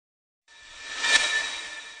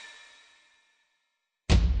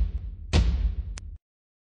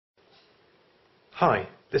Hi,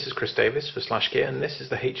 this is Chris Davis for SlashGear, and this is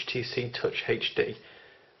the HTC Touch HD.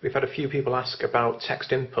 We've had a few people ask about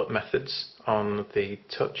text input methods on the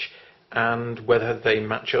Touch and whether they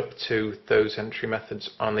match up to those entry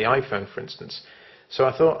methods on the iPhone, for instance. So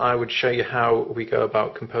I thought I would show you how we go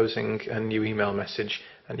about composing a new email message,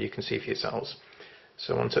 and you can see for yourselves.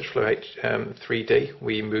 So on TouchFlow 3D,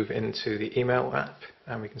 we move into the email app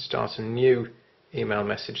and we can start a new email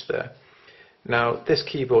message there. Now, this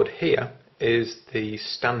keyboard here is the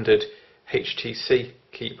standard HTC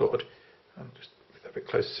keyboard. I'll just move that a bit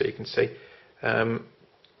closer so you can see.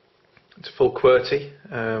 It's full QWERTY.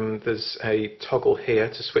 There's a toggle here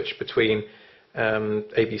to switch between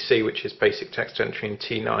ABC, which is basic text entry, and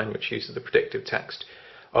T9, which uses the predictive text.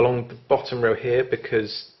 Along the bottom row here,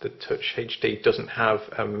 because the Touch HD doesn't have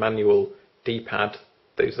a manual D-pad,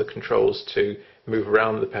 those are the controls to move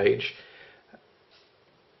around the page.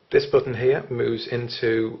 This button here moves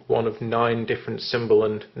into one of 9 different symbol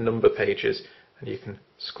and number pages, and you can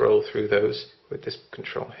scroll through those with this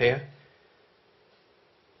control here.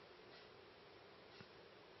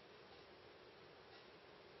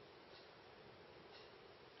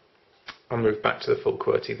 I'll move back to the full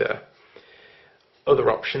QWERTY there.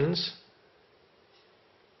 Other options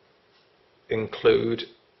include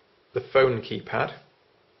the phone keypad,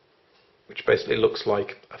 which basically looks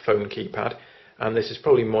like a phone keypad. And this is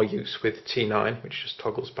probably more use with T9, which just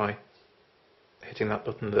toggles by hitting that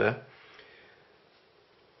button there.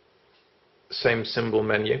 Same symbol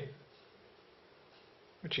menu,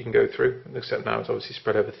 which you can go through, except now it's obviously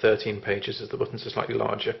spread over 13 pages as the buttons are slightly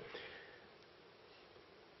larger.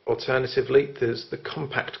 Alternatively, there's the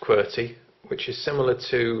compact QWERTY, which is similar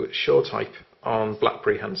to SureType on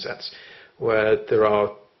BlackBerry handsets, where there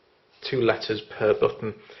are 2 letters per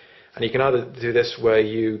button. And you can either do this where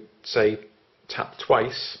you say tap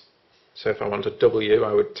twice, so if I want a W,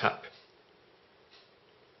 I would tap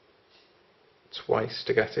twice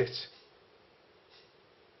to get it,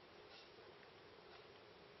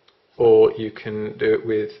 or you can do it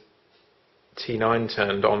with T9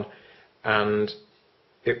 turned on, and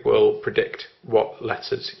it will predict what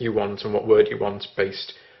letters you want and what word you want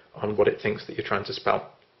based on what it thinks that you're trying to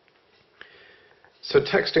spell. So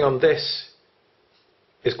texting on this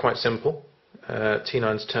is quite simple.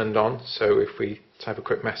 T9's turned on, so if we type a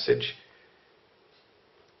quick message,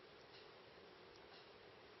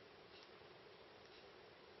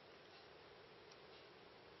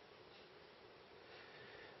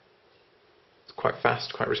 it's quite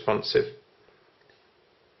fast, quite responsive.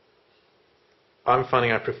 I'm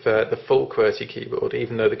finding I prefer the full QWERTY keyboard,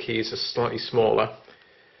 even though the keys are slightly smaller.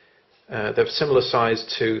 They're similar size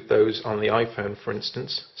to those on the iPhone, for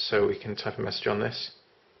instance, so we can type a message on this.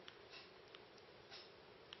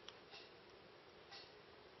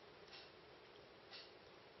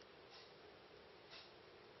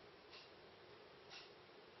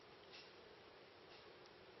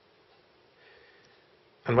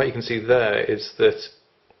 And what you can see there is that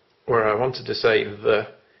where I wanted to say the,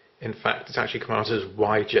 in fact, it's actually come out as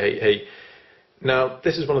YJE. Now,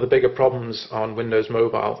 this is one of the bigger problems on Windows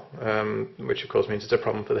Mobile, which of course means it's a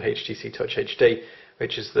problem for the HTC Touch HD,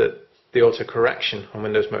 which is that the autocorrection on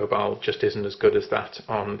Windows Mobile just isn't as good as that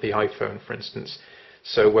on the iPhone, for instance.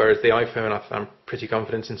 So whereas the iPhone, I'm pretty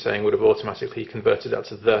confident in saying, would have automatically converted that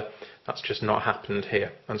to the, that's just not happened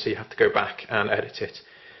here, and so you have to go back and edit it.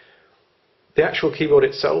 The actual keyboard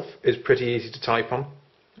itself is pretty easy to type on.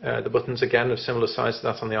 The buttons, again, are similar size to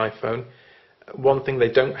that on the iPhone. One thing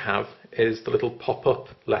they don't have is the little pop-up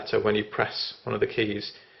letter when you press one of the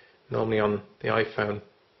keys. Normally on the iPhone,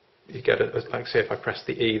 you get it, like say if I press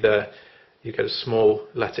the E there, you get a small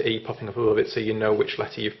letter E popping up above it so you know which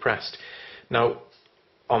letter you've pressed. Now,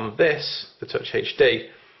 on this, the Touch HD,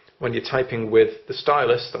 when you're typing with the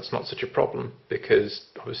stylus, that's not such a problem, because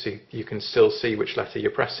obviously you can still see which letter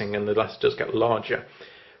you're pressing and the letter does get larger.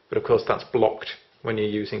 But of course that's blocked when you're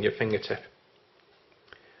using your fingertip.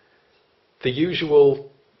 The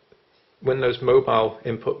usual Windows Mobile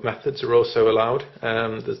input methods are also allowed.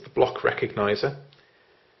 There's the block recognizer,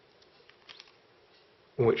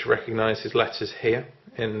 which recognises letters here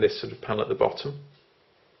in this sort of panel at the bottom.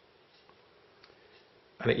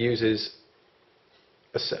 And it uses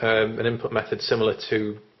an input method similar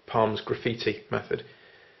to Palm's graffiti method.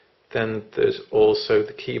 Then there's also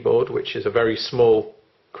the keyboard, which is a very small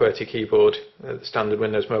QWERTY keyboard, the standard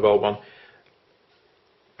Windows Mobile one.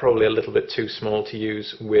 Probably a little bit too small to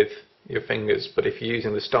use with your fingers, but if you're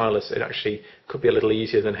using the stylus, it actually could be a little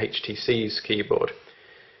easier than HTC's keyboard,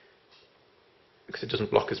 because it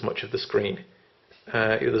doesn't block as much of the screen.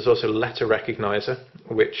 There's also letter recognizer,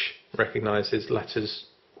 which recognises letters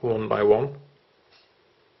one by one.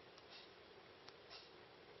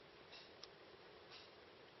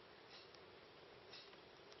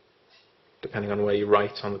 depending on where you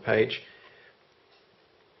write on the page.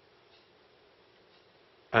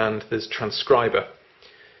 And there's transcriber.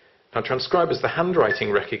 Now transcriber is the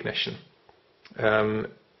handwriting recognition.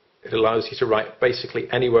 It allows you to write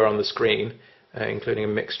basically anywhere on the screen, including a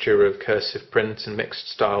mixture of cursive print and mixed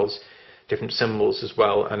styles, different symbols as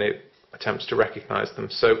well, and it attempts to recognize them.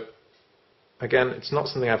 So again, it's not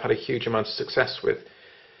something I've had a huge amount of success with.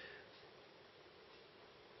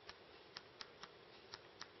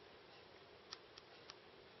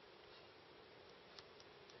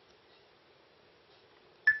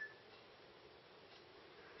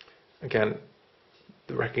 Again,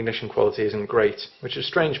 the recognition quality isn't great, which is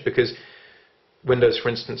strange because Windows, for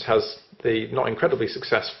instance, has the not incredibly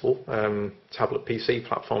successful tablet PC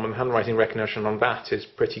platform, and handwriting recognition on that is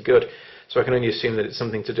pretty good. So I can only assume that it's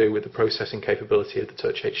something to do with the processing capability of the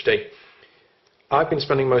Touch HD. I've been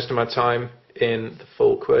spending most of my time in the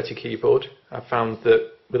full QWERTY keyboard. I've found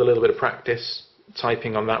that with a little bit of practice,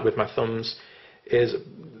 typing on that with my thumbs is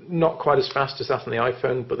not quite as fast as that on the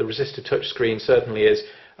iPhone, but the resistive touchscreen certainly is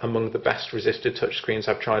among the best resistive touchscreens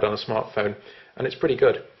I've tried on a smartphone, and it's pretty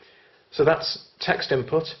good. So that's text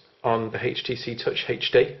input on the HTC Touch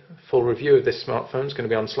HD. Full review of this smartphone is going to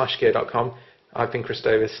be on SlashGear.com. I've been Chris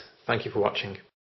Davis. Thank you for watching.